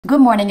Good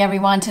morning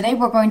everyone. Today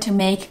we're going to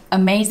make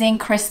amazing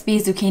crispy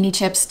zucchini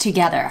chips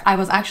together. I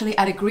was actually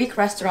at a Greek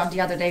restaurant the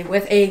other day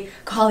with a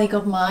colleague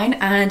of mine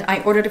and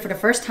I ordered it for the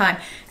first time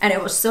and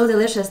it was so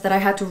delicious that I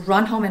had to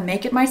run home and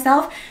make it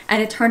myself,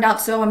 and it turned out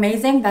so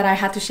amazing that I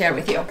had to share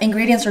with you.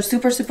 Ingredients are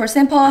super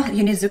simple.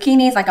 You need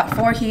zucchinis, I got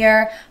 4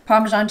 here,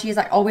 Parmesan cheese,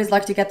 I always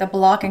like to get the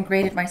block and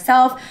grate it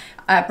myself,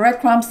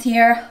 breadcrumbs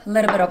here, a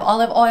little bit of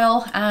olive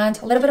oil and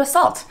a little bit of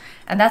salt.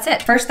 And that's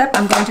it. First step,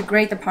 I'm going to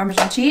grate the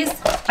Parmesan cheese.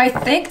 I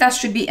think that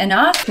should be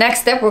enough.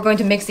 Next step, we're going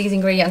to mix these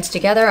ingredients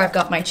together. I've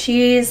got my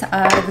cheese,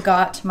 I've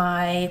got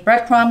my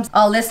breadcrumbs.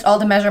 I'll list all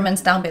the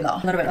measurements down below.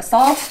 A little bit of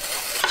salt.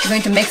 You're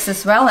going to mix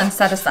this well and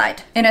set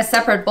aside. In a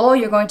separate bowl,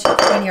 you're going to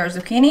put in your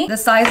zucchini. The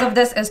size of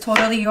this is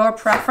totally your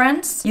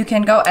preference. You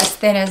can go as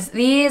thin as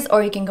these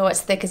or you can go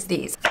as thick as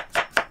these.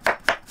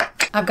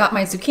 I've got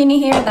my zucchini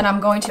here, then I'm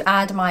going to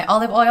add my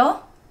olive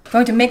oil. I'm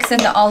going to mix in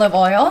the olive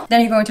oil,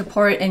 then you're going to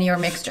pour it in your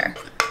mixture.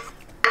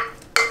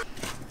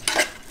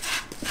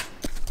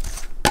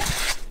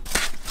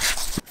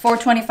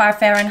 425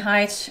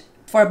 Fahrenheit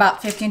for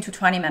about 15 to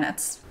 20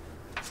 minutes.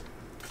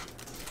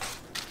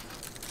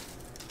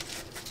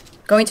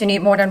 Going to need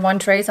more than 1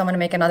 tray, so I'm going to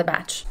make another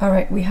batch. All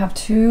right, we have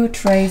 2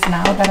 trays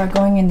now that are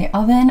going in the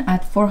oven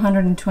at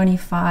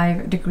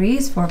 425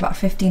 degrees for about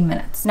 15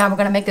 minutes. Now we're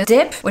going to make the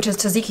dip, which is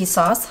tzatziki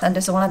sauce, and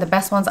this is one of the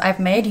best ones I've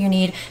made. You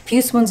need a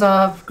few spoons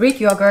of Greek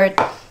yogurt,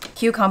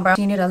 cucumber,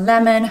 you need a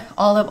lemon,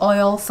 olive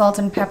oil, salt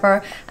and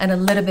pepper, and a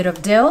little bit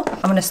of dill.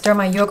 I'm going to stir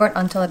my yogurt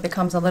until it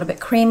becomes a little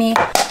bit creamy.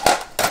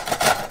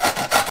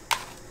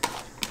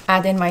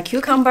 Add in my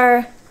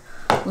cucumber,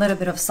 a little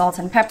bit of salt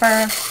and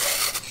pepper,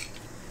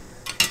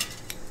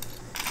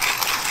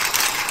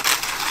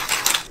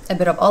 a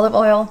bit of olive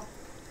oil,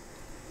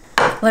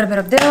 a little bit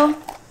of dill,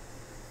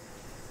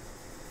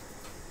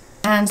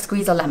 and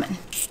squeeze a lemon.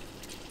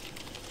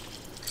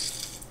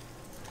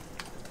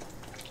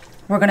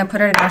 We're gonna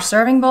put it in our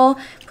serving bowl,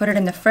 put it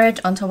in the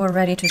fridge until we're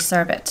ready to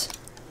serve it.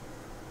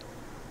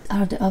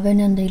 Out of the oven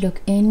and they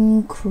look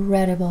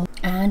incredible.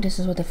 And this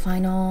is what the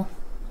final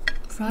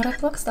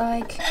product looks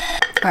like.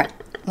 All right,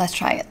 let's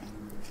try it.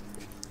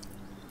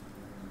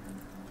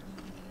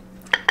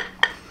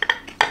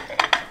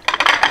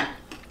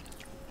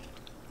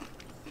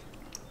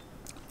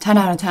 Ten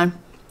out of 10.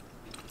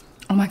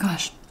 Oh my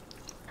gosh.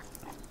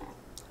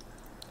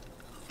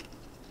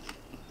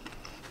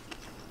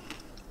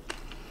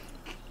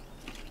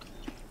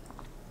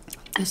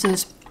 This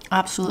is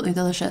absolutely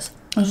delicious.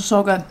 This is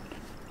so good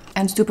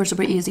and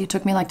super easy. It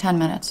took me like 10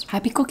 minutes.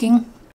 Happy cooking.